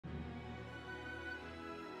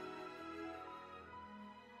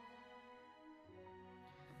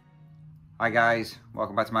Hi guys,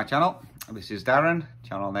 welcome back to my channel. This is Darren,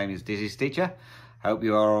 channel name is Dizzy Stitcher. Hope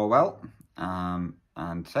you are all well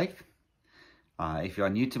and safe. If you are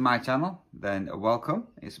new to my channel, then welcome,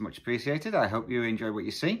 it's much appreciated. I hope you enjoy what you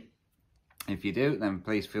see. If you do, then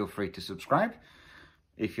please feel free to subscribe.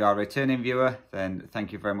 If you are a returning viewer, then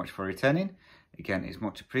thank you very much for returning. Again, it's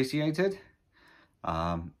much appreciated.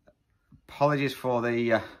 Apologies for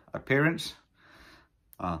the appearance.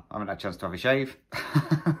 I haven't had a chance to have a shave.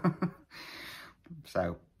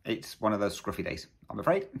 So it's one of those scruffy days, I'm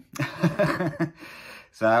afraid.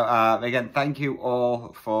 So again, thank you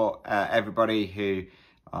all for everybody who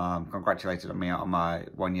congratulated me on my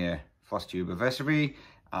 1-year Flosstube anniversary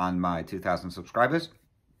and my 2,000 subscribers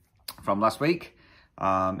from last week.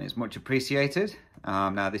 It's much appreciated.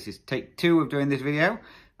 Now this is take 2 of doing this video,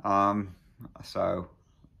 so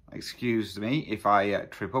excuse me if I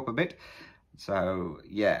trip up a bit. So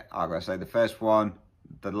yeah, I'm gonna say the first one,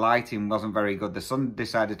 the lighting wasn't very good. The sun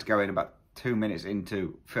decided to go in about 2 minutes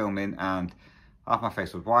into filming and half my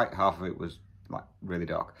face was white, half of it was like really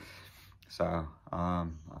dark. So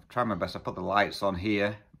I've tried my best. I put the lights on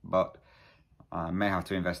here, but I may have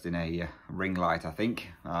to invest in a ring light, I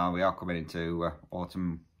think. We are coming into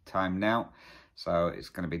autumn time now, so it's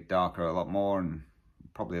going to be darker a lot more and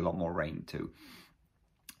probably a lot more rain too.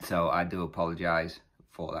 So I do apologise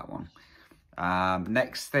for that one.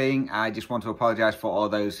 Next thing, I just want to apologise for all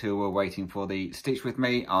those who were waiting for the stitch with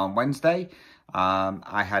me on Wednesday.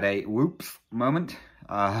 I had a whoops moment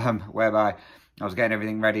whereby I was getting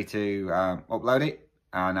everything ready to upload it,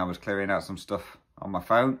 and I was clearing out some stuff on my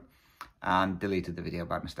phone and deleted the video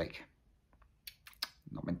by mistake.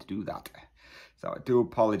 Not meant to do that. So I do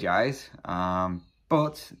apologise,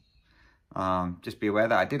 but just be aware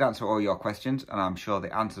that I did answer all your questions, and I'm sure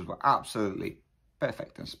the answers were absolutely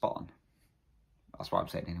perfect and spot on. That's what I'm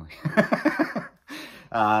saying anyway.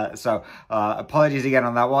 So apologies again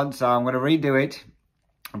on that one. So I'm going to redo it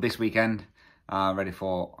this weekend, ready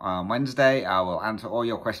for Wednesday. I will answer all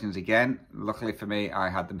your questions again. Luckily for me,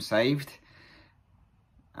 I had them saved.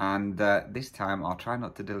 And this time I'll try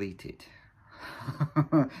not to delete it.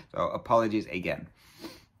 So apologies again.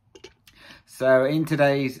 So in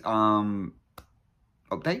today's update,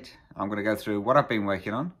 I'm going to go through what I've been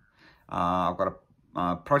working on. I've got a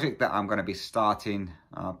project that I'm going to be starting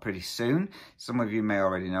pretty soon. Some of you may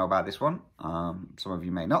already know about this one, some of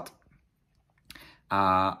you may not.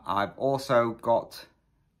 I've also got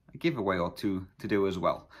a giveaway or two to do as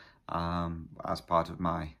well, as part of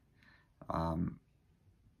my 2,000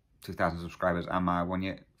 subscribers and my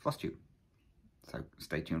 1-year Flosstube. So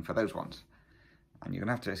stay tuned for those ones. And you're going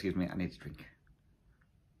to have to excuse me, I need a drink.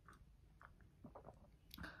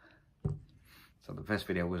 So the first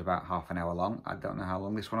video was about half an hour long. I don't know how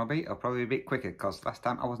long this one will be. It'll probably be a bit quicker because last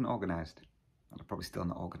time I wasn't organised. I'm probably still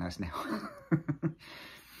not organised now.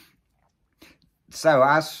 So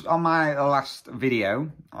as on my last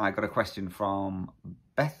video, I got a question from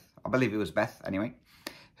Beth. I believe it was Beth anyway,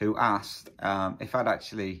 who asked if I'd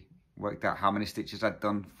actually worked out how many stitches I'd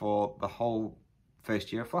done for the whole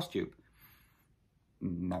first year of Flosstube.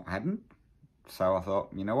 No, I hadn't. So I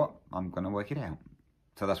thought, you know what? I'm going to work it out.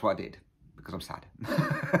 So that's what I did, because I'm sad.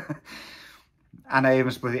 And I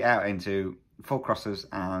even split it out into full crosses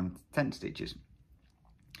and tent stitches.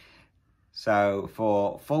 So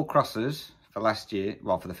for full crosses for last year,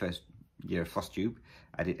 well, for the first year of Flosstube,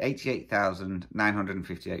 I did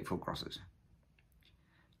 88,958 full crosses.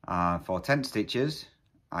 For tent stitches,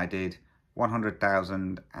 I did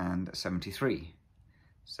 100,073.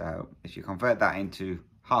 So if you convert that into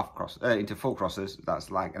into full crosses,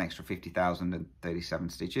 that's like an extra 50,037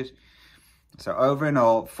 stitches. So over and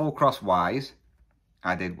all, full cross wise,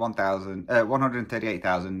 I did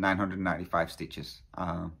 138,995 stitches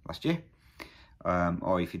last year.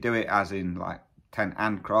 Or if you do it as in like tent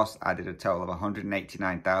and cross, I did a total of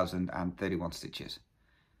 189,031 stitches,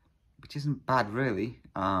 which isn't bad really,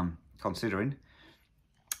 considering.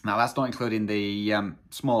 Now that's not including the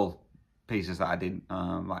small pieces that I did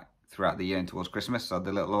like throughout the year and towards Christmas, so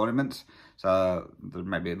the little ornaments. So there's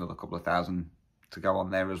maybe another couple of thousand to go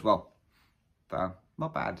on there as well. So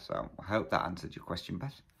not bad. So I hope that answered your question,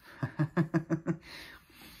 Beth.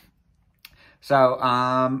 So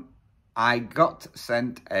I got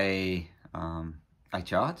sent a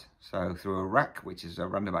chart, so through a rack, which is a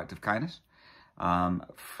random act of kindness,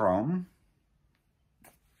 from,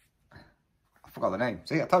 I forgot the name.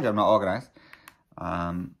 See, I told you I'm not organised.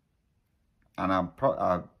 And I'm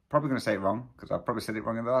probably going to say it wrong, because I probably said it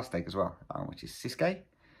wrong in the last take as well, which is Siske,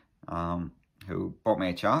 who bought me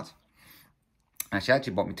a chart. And she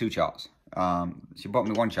actually bought me 2 charts. She bought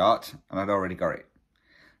me 1 chart, and I'd already got it.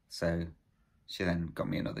 So she then got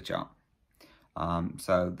me another chart.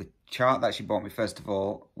 So the chart that she bought me, first of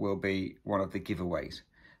all, will be one of the giveaways,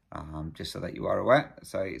 just so that you are aware.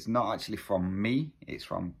 So it's not actually from me, it's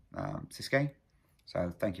from Siske.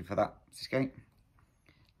 So thank you for that, Siske.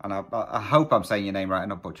 And I hope I'm saying your name right and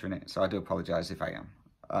not butchering it, so I do apologise if I am.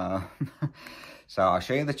 So I'll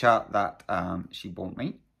show you the chart that she bought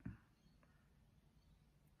me.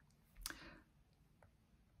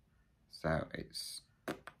 So it's,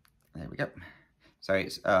 there we go. So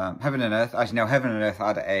it's Heaven and Earth. As you know, Heaven and Earth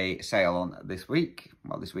had a sale on this week.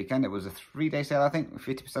 Well, this weekend. It was a 3-day sale, I think,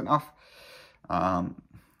 50% off.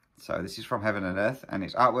 So this is from Heaven and Earth, and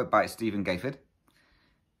it's artwork by Stephen Gayford.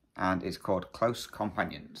 And it's called Close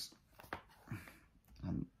Companions.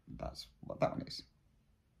 And that's what that one is.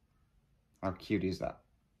 How cute is that?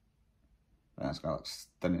 That's going to look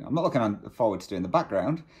stunning. I'm not looking forward to doing the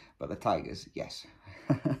background, but the tigers, yes.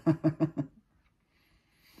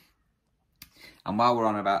 And while we're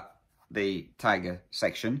on about the tiger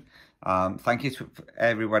section, thank you to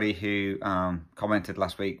everybody who commented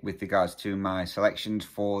last week with regards to my selections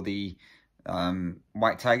for the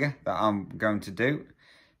white tiger that I'm going to do.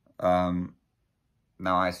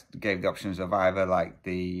 Now I gave the options of either like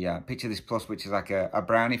the Picture This Plus, which is like a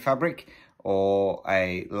brownie fabric, or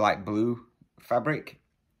a light blue fabric.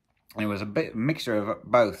 And it was a bit mixture of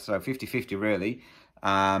both, so 50-50 really.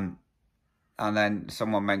 And then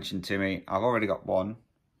someone mentioned to me, I've already got one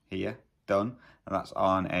here done, and that's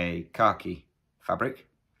on a khaki fabric.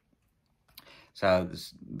 So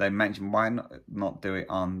they mentioned why not do it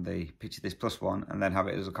on the Picture This Plus one and then have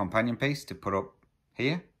it as a companion piece to put up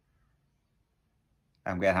here.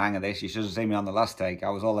 I'm getting the hang of this. You should have seen me on the last take. I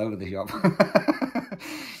was all over the shop.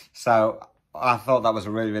 So I thought that was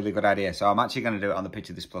a really, really good idea. So I'm actually going to do it on the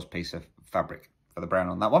Picture This Plus piece of fabric for the brown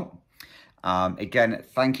on that one. Again,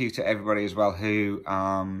 thank you to everybody as well who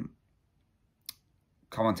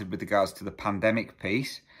commented with regards to the pandemic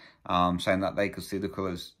piece, saying that they could see the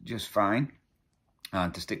colours just fine,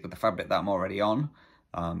 to stick with the fabric that I'm already on.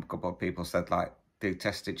 A couple of people said like do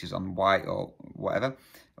test stitches on white or whatever,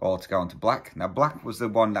 or to go on to black. Now black was the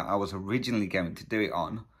one that I was originally going to do it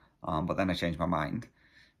on, but then I changed my mind.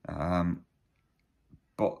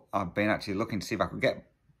 But I've been actually looking to see if I could get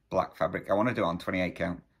black fabric. I want to do it on 28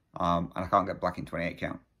 count. And I can't get black in 28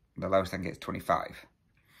 count. The lowest I can get is 25.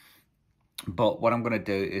 But what I'm going to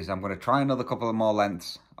do is I'm going to try another couple of more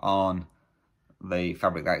lengths on the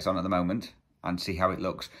fabric that it's on at the moment and see how it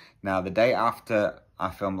looks. Now, the day after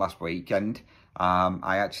I filmed last weekend,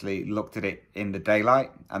 I actually looked at it in the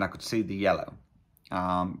daylight and I could see the yellow,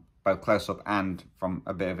 both close up and from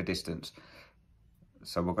a bit of a distance.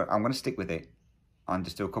 So I'm going to stick with it and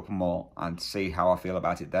just do a couple more and see how I feel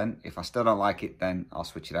about it then. If I still don't like it, then I'll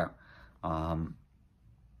switch it out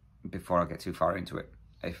before I get too far into it.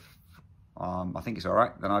 If I think it's all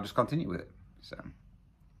right, then I'll just continue with it. So,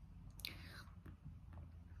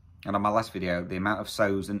 and on my last video, the amount of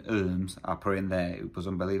so's and ums I put in there, it was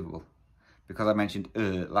unbelievable. Because I mentioned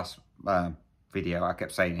last video, I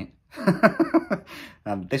kept saying it.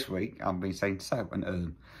 And this week, I've been saying so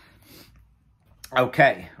and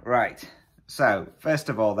Okay, right. So, first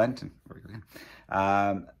of all then,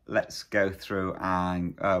 let's go through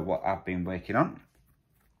and what I've been working on.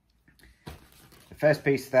 The first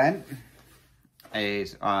piece then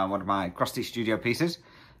is one of my cross-stitch studio pieces,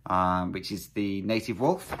 which is the Native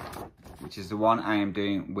Wolfe, which is the one I am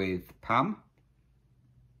doing with Pam.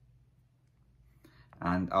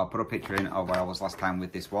 And I'll put a picture in of where I was last time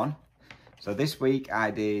with this one. So this week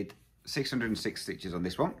I did 606 stitches on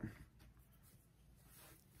this one.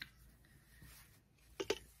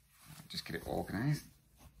 Just get it organised.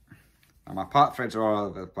 And my part threads are all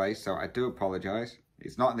over the place, so I do apologise.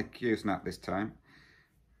 It's not in the Q-snap this time,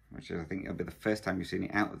 which I think it'll be the first time you've seen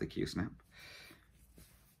it out of the Q-snap.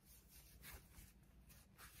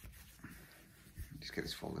 Just get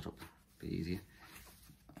this folded up, be easier.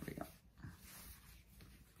 There we go.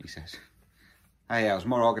 He says, "Hey, I was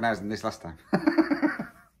more organised than this last time."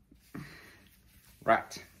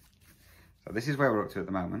 Right. So this is where we're up to at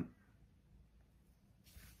the moment.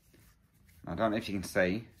 I don't know if you can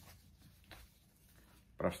see,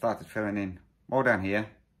 but I've started filling in more down here,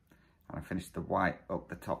 and I finished the white up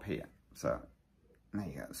the top here. So there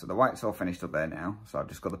you go. So the white's all finished up there now. So I've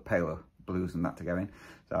just got the paler blues and that to go in.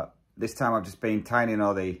 So this time I've just been tidying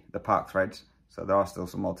all the park threads. So there are still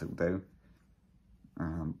some more to do.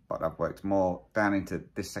 But I've worked more down into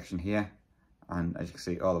this section here, and as you can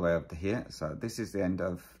see, all the way up to here. So this is the end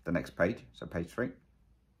of the next page, so page 3.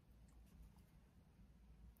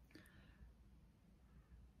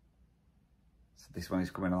 So this one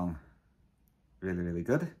is coming along really, really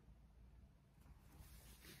good.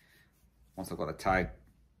 Once I've got it tied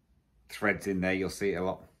threads in there, you'll see it a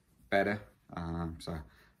lot better. So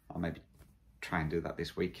I'll maybe try and do that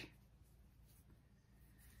this week.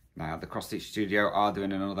 Now the Cross Stitch Studio are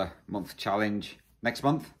doing another month challenge next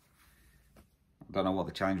month. I don't know what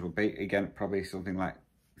the challenge will be. Again, probably something like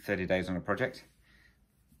 30 days on a project.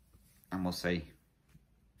 And we'll see.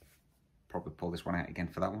 Probably pull this one out again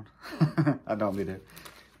for that one. I normally do.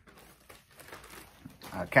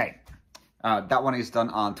 Okay. That one is done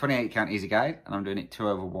on 28 count easy guide, and I'm doing it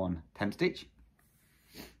 2/1 10 stitch.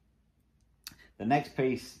 The next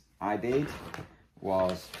piece I did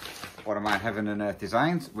was one of my Heaven and Earth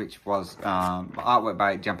designs, which was artwork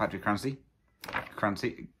by Jan Patrick Krasny,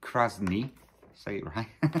 say it right,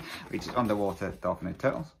 which is underwater dolphin and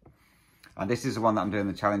turtles. And this is the one that I'm doing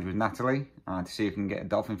the challenge with Natalie to see if we can get a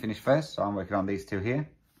dolphin finish first. So I'm working on these two here.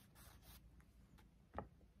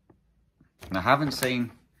 And I haven't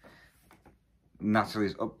seen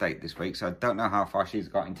Natalie's update this week, so I don't know how far she's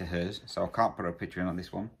got into hers. So I can't put a picture in on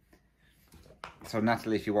this one. So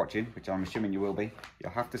Natalie, if you're watching, which I'm assuming you will be,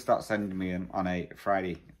 you'll have to start sending me them on a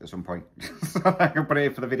Friday at some point so I can put it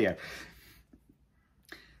in for the video.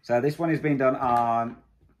 So this one is being done on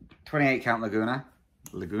 28 count Lugana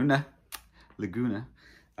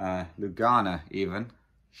even.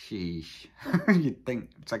 Sheesh. You'd think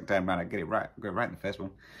second time around I'd get it right in the first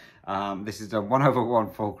one. This is done 1/1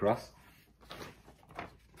 full cross.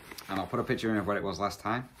 And I'll put a picture in of what it was last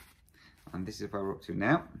time. And this is where we're up to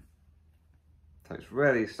now. So it's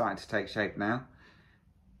really starting to take shape now.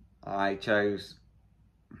 I chose,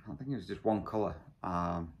 I think it was just one colour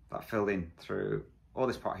that filled in through all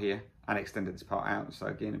this part here and extended this part out. So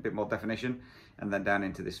again, a bit more definition, and then down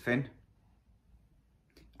into this fin.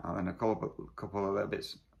 And then a couple of little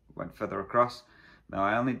bits went further across. Now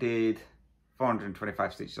I only did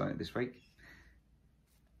 425 stitches on it this week.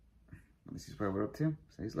 And this is where we're up to.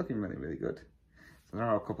 So it's looking really, really good. So there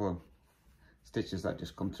are a couple of stitches that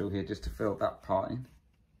just come through here just to fill that part in.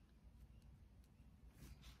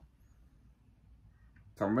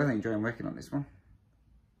 So I'm really enjoying working on this one.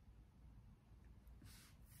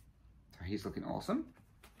 So he's looking awesome.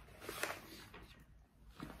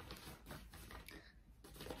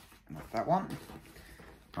 And that's that one.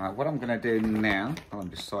 Alright, what I'm going to do now, while I'm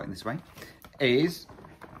just sorting this away, is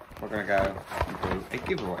we're going to go and do a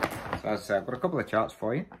giveaway. So as I said, I've got a couple of charts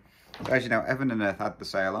for you. So as you know, Heaven and Earth had the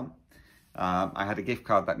sale on. I had a gift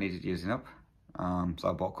card that needed using up, so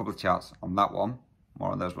I bought a couple of charts on that one,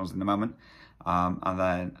 more on those ones in a moment, and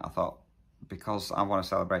then I thought, because I want to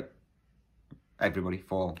celebrate everybody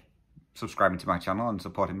for subscribing to my channel and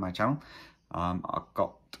supporting my channel, I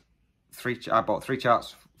bought 3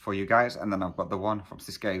 charts for you guys, and then I've got the one from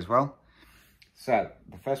Siske as well. So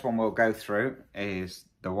the first one we'll go through is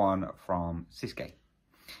the one from Siske.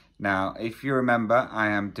 Now, if you remember, I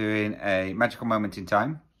am doing a magical moment in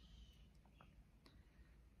time,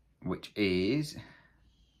 which is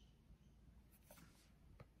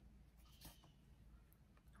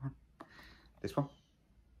this one.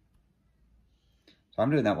 So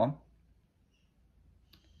I'm doing that one.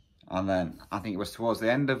 And then I think it was towards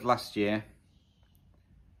the end of last year,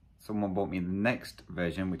 someone bought me the next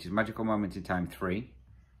version, which is Magical Moment in Time 3.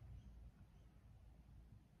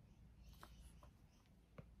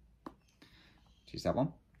 Which is that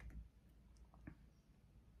one.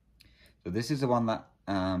 So this is the one that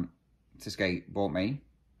Siske bought me.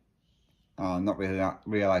 Not really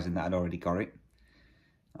realising that I'd already got it.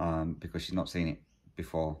 Because she's not seen it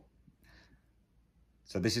before.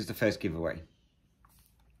 So this is the first giveaway.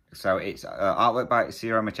 So it's artwork by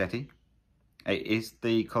Sierra Machete. It is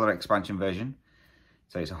the colour expansion version.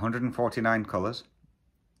 So it's 149 colours.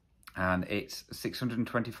 And it's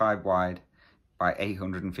 625 wide by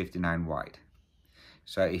 859 wide.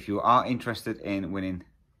 So if you are interested in winning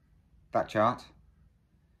that chart,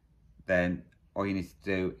 then all you need to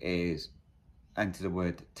do is enter the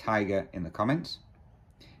word tiger in the comments.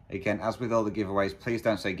 Again, as with all the giveaways, please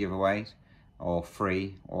don't say giveaways or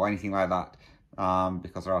free or anything like that,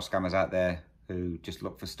 because there are scammers out there who just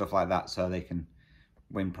look for stuff like that so they can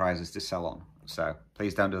win prizes to sell on. So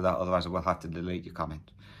please don't do that, otherwise I will have to delete your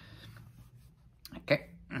comment. Okay,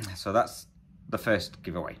 so that's the first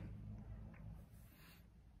giveaway.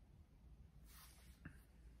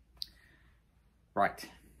 Right,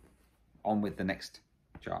 on with the next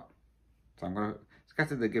chart. So I'm going to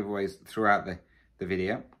scatter the giveaways throughout the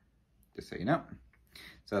video, just so you know.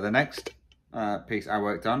 So the next piece I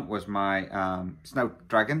worked on was my Snow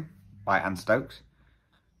Dragon by Anne Stokes.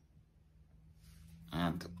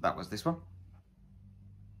 And that was this one.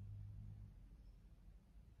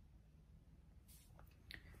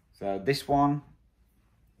 So this one,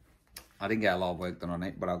 I didn't get a lot of work done on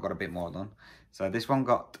it, but I've got a bit more done. So this one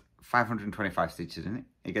got 525 stitches in it.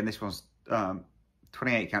 Again, this one's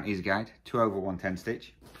 28 count easy guide, 2 over 110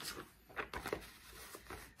 stitch.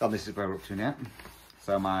 And this is where we're up to now.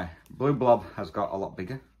 So my blue blob has got a lot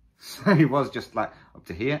bigger. So it was just like up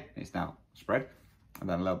to here, it's now spread, and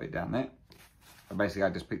then a little bit down there. So basically I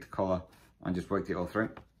just picked a colour and just worked it all through.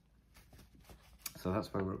 So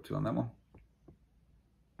that's where we're up to on that one.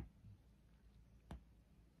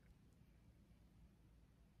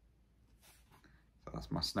 So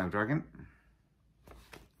that's my snow dragon.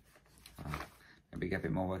 Maybe get a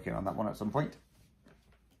bit more working on that one at some point.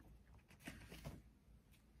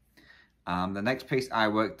 The next piece I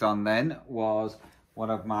worked on then was one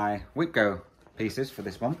of my Whipgo pieces for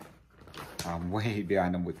this one. I'm way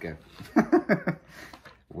behind on Whipgo.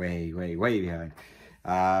 way behind.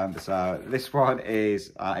 So this one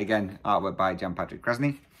is, again, artwork by Jan Patrick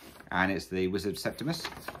Krasny, and it's the Wizard Septimus,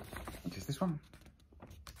 which is this one.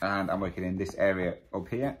 And I'm working in this area up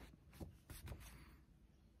here.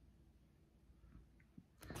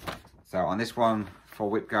 So on this one, for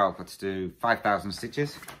Whipgo, I've got to do 5,000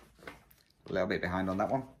 stitches. A little bit behind on that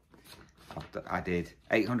one. I did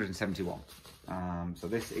 871. So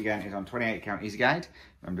this again is on 28 count easy guide.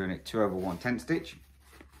 I'm doing it 2 over 110 stitch.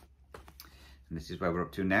 And this is where we're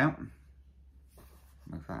up to now.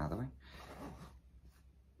 Move that out of the way.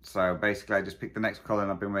 So basically I just picked the next colour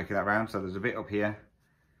and I've been working that round. So there's a bit up here,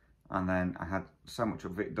 and then I had so much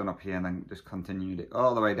of it done up here, and then just continued it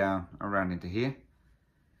all the way down around into here.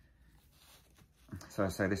 So I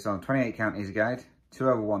say this is on 28 count easy guide, 2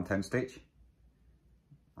 over 110 stitch.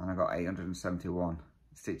 And I got 871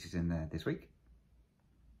 stitches in there this week.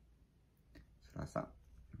 So that's that.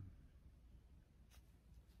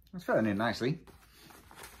 It's filling in nicely.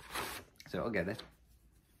 So I'll get there.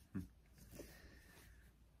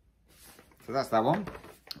 So that's that one.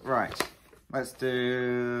 Right, let's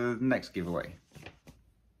do the next giveaway.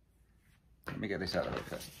 Let me get this out of the way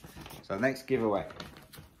first. So the next giveaway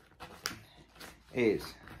is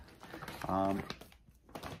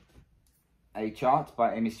a chart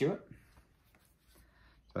by Amy Stewart.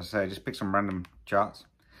 So I say, just pick some random charts.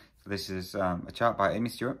 So this is a chart by Amy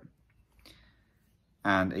Stewart.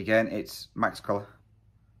 And again, it's max colour.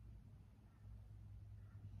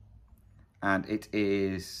 And it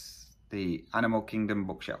is the Animal Kingdom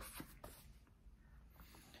bookshelf,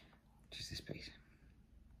 which is this piece.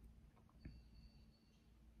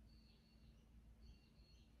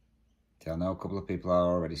 So I know a couple of people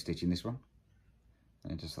are already stitching this one.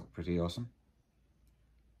 And it just looks pretty awesome.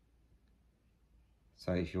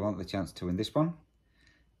 So if you want the chance to win this one,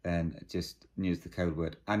 then just use the code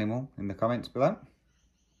word animal in the comments below.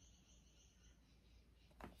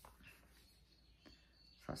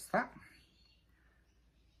 So that's that.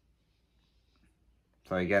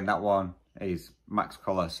 So again, that one is max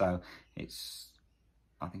colour, so it's,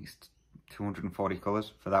 I think it's 240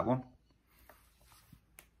 colours for that one.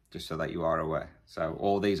 Just so that you are aware. So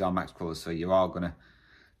all these are max colours, so you are going to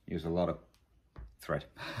use a lot of thread.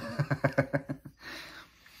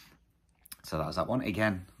 So that's that one.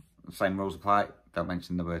 Again, same rules apply. Don't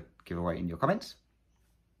mention the word giveaway in your comments.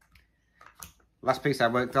 Last piece I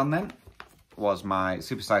worked on then was my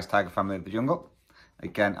supersized tiger family of the jungle.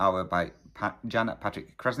 Again, artwork by Jan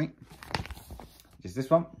Patrick Krasny, which is this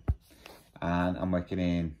one. And I'm working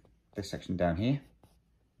in this section down here.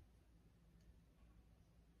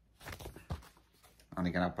 And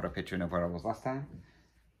again, I'll put a picture in of where I was last time.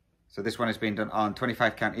 So this one has been done on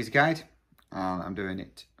 25 count easy guide. I'm doing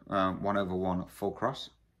it 1 over 1 full cross.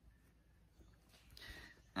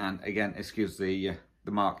 And again, excuse the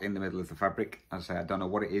mark in the middle of the fabric. As I say, I don't know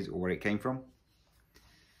what it is or where it came from.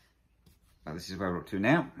 But this is where we're up to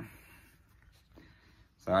now.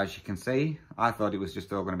 So as you can see, I thought it was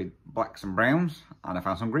just all going to be blacks and browns, and I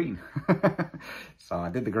found some green. So I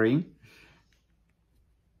did the green.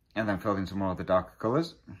 And then filled in some more of the darker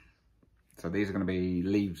colours. So these are going to be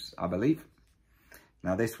leaves, I believe.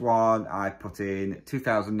 Now this one, I put in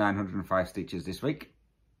 2,905 stitches this week.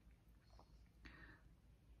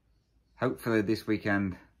 Hopefully this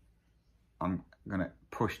weekend, I'm going to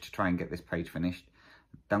push to try and get this page finished.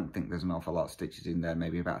 I don't think there's an awful lot of stitches in there,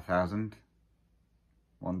 maybe about 1,000.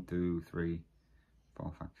 1, 2, 3,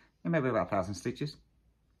 4, 5, yeah, maybe about 1,000 stitches.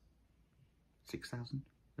 6,000,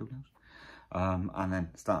 who knows? And then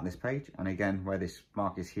starting this page, and again where this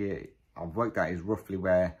mark is here, I've worked out is roughly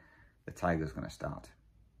where the tiger's going to start.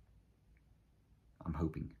 I'm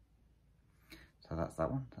hoping. So that's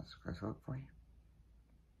that one. That's a close look for you.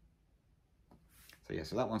 So yeah,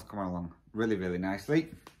 so that one's coming along really, really nicely.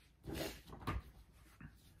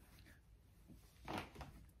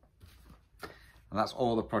 And that's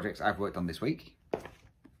all the projects I've worked on this week.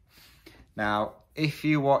 Now, if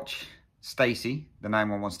you watch Stacy, the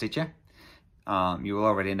 911 Stitcher, you will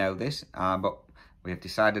already know this, but we have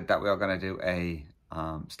decided that we are going to do a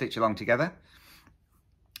stitch along together.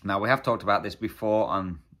 Now, we have talked about this before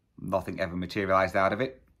and nothing ever materialised out of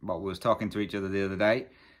it, but we was talking to each other the other day,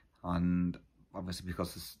 and obviously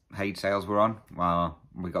because the Haed sales were on, well,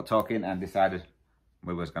 we got talking and decided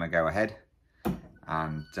we was going to go ahead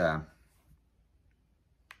and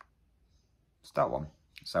start one.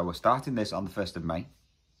 So we're starting this on the 1st of May.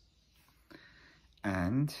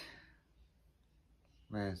 And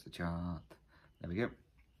where's the chart? There we go.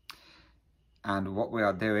 And what we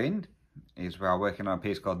are doing is we are working on a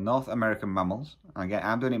piece called North American Mammals. Again,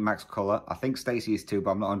 I'm doing it max colour. I think Stacey is too,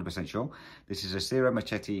 but I'm not 100% sure. This is a Ciro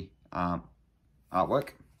Machete artwork.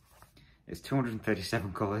 It's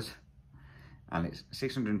 237 colours. And it's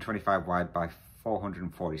 625 wide by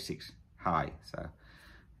 446 high. So,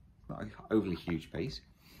 not an overly huge piece.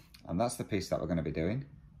 And that's the piece that we're going to be doing.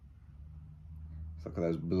 Look at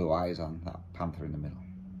those blue eyes on that panther in the middle.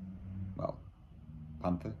 Well,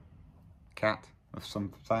 panther, cat of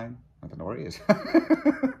some kind. I don't know what it is.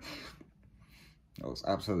 It looks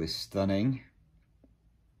absolutely stunning.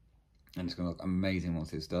 And it's going to look amazing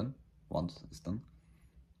once it's done.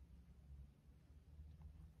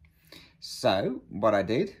 So, what I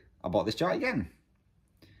did, I bought this chart again.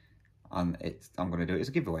 And I'm going to do it as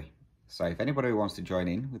a giveaway. So, if anybody wants to join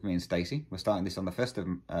in with me and Stacey, we're starting this on the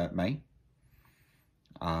 1st of May.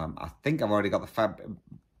 I think I've already got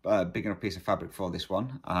the big enough piece of fabric for this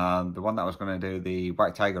one. The one that I was going to do the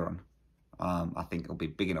white tiger on, I think it'll be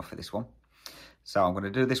big enough for this one. So I'm going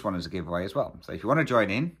to do this one as a giveaway as well. So if you want to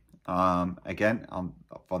join in, again,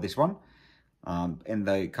 for this one, in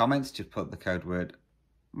the comments, just put the code word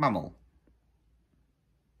mammal.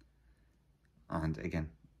 And again,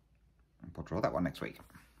 we'll draw that one next week.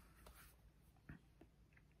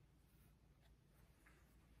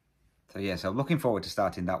 So yeah, so I'm looking forward to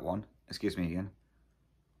starting that one. Excuse me again.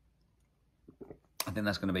 I think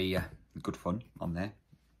that's going to be good fun on there.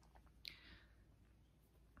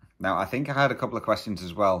 Now, I think I had a couple of questions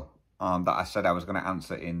as well that I said I was going to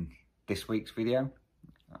answer in this week's video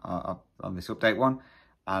on this update one.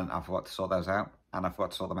 And I forgot to sort those out. And I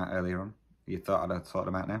forgot to sort them out earlier on. You thought I'd have sorted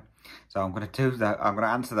them out now. So I'm going to do that. I'm going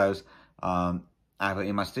to answer those either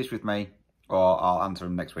in my Stitch With Me or I'll answer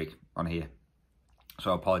them next week on here.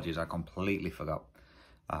 So apologies, I completely forgot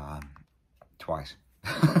twice.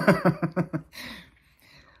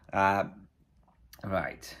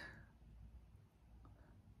 Right.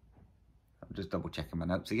 I'm just double checking my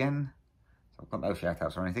notes again. So I've got no shout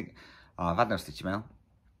outs or anything. I've had no Stitch email.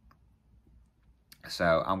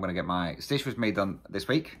 So I'm going to get my Stitch With Me done this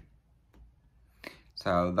week.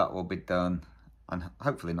 So that will be done and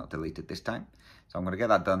hopefully not deleted this time. So I'm going to get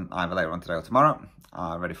that done either later on today or tomorrow.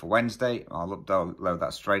 Ready for Wednesday. I'll upload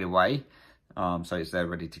that straight away. So it's there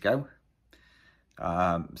ready to go.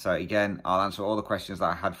 So again, I'll answer all the questions that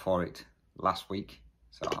I had for it last week.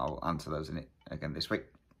 So I'll answer those in it again this week.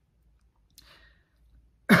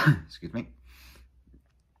 Excuse me.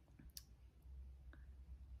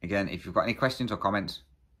 Again, if you've got any questions or comments,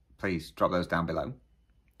 please drop those down below.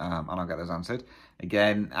 And I'll get those answered.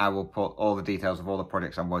 Again, I will put all the details of all the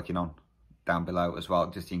projects I'm working on down below as well,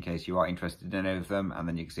 just in case you are interested in any of them, and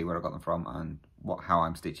then you can see where I got them from and how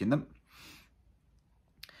I'm stitching them.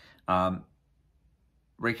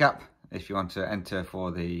 Recap, if you want to enter for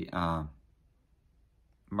the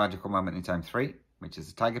Magical Moment in Time 3, which is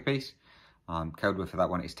the tiger piece, code word for that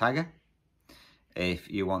one is tiger. If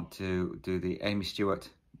you want to do the Amy Stewart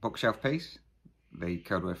bookshelf piece, the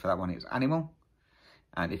code word for that one is animal.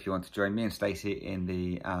 And if you want to join me and Stacey in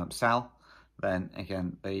the Sal, then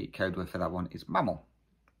again, the code word for that one is mammal.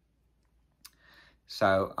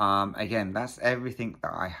 So again, that's everything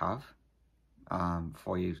that I have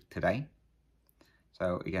for you today.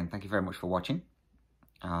 So again, thank you very much for watching.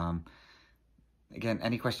 Again,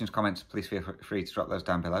 any questions, comments, please feel free to drop those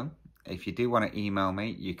down below. If you do want to email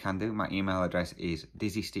me, you can do. My email address is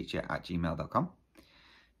dizzystitcher@gmail.com.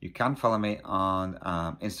 You can follow me on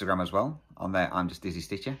Instagram as well. On there, I'm just Dizzy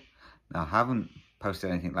Stitcher. Now, I haven't posted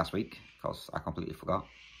anything last week because I completely forgot.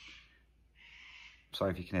 Sorry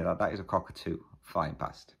if you can hear that. That is a cockatoo flying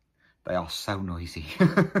past. They are so noisy.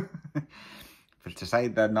 But to say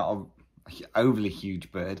they're not an overly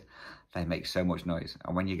huge bird, they make so much noise.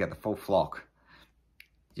 And when you get the full flock,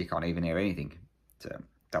 you can't even hear anything. So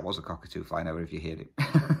that was a cockatoo flying over if you heard it.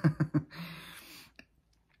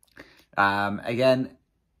 Again,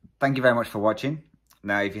 thank you very much for watching.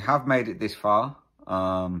 Now, if you have made it this far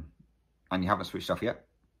and you haven't switched off yet,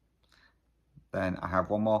 then I have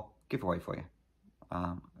one more giveaway for you.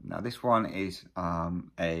 Now, this one is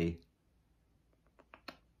a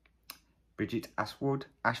Bridget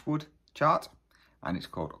Ashwood chart, and it's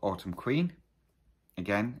called Autumn Queen.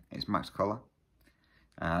 Again, it's max colour.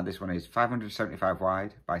 This one is 575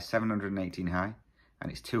 wide by 718 high,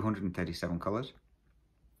 and it's 237 colours.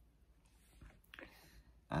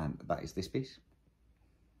 And that is this piece.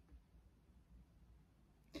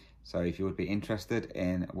 So if you would be interested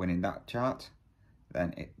in winning that chart,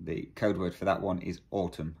 then the code word for that one is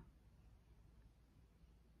autumn.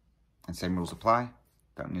 And same rules apply.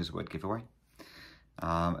 Don't use the word giveaway.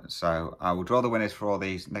 So I will draw the winners for all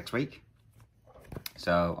these next week.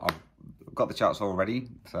 So I've got the charts all ready,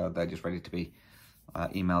 so they're just ready to be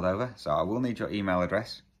emailed over. So I will need your email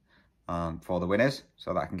address for the winners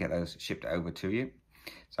so that I can get those shipped over to you.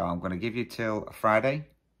 So I'm going to give you till Friday.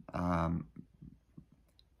 Now,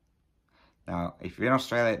 if you're in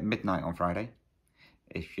Australia at midnight on Friday,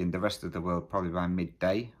 if you're in the rest of the world, probably by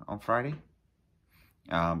midday on Friday,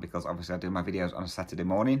 because obviously I do my videos on a Saturday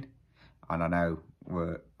morning, and I know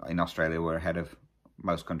in Australia we're ahead of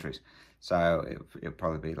most countries, so it'll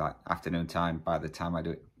probably be like afternoon time by the time I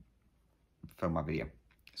film my video.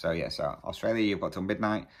 So yeah, so Australia you've got till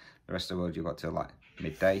midnight, the rest of the world you've got till like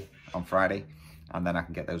midday on Friday, and then I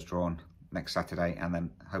can get those drawn next Saturday, and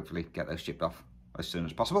then hopefully get those shipped off as soon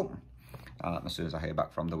as possible, as soon as I hear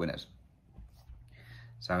back from the winners.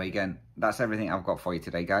 So again, that's everything I've got for you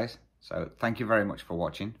today, guys. So thank you very much for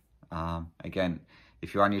watching. Again,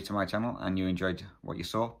 if you are new to my channel and you enjoyed what you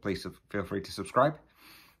saw, please feel free to subscribe.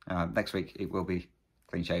 Next week it will be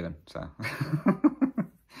clean shaven, so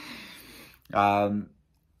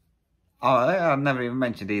I've never even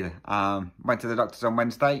mentioned either. Went to the doctors on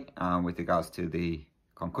Wednesday with regards to the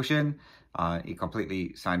concussion. He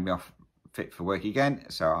completely signed me off fit for work again,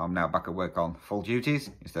 so I'm now back at work on full duties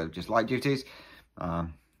instead of just light duties,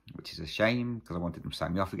 which is a shame because I wanted them to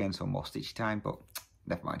sign me off again, so more stitchy time, but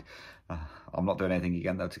never mind. I'm not doing anything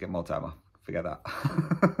again though to get more time off. Forget that.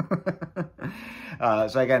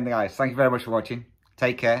 So again, guys, thank you very much for watching.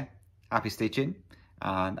 Take care, happy stitching,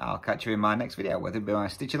 and I'll catch you in my next video, whether it be my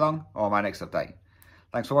stitch along or my next update.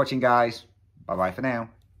 Thanks for watching, guys. Bye bye for now.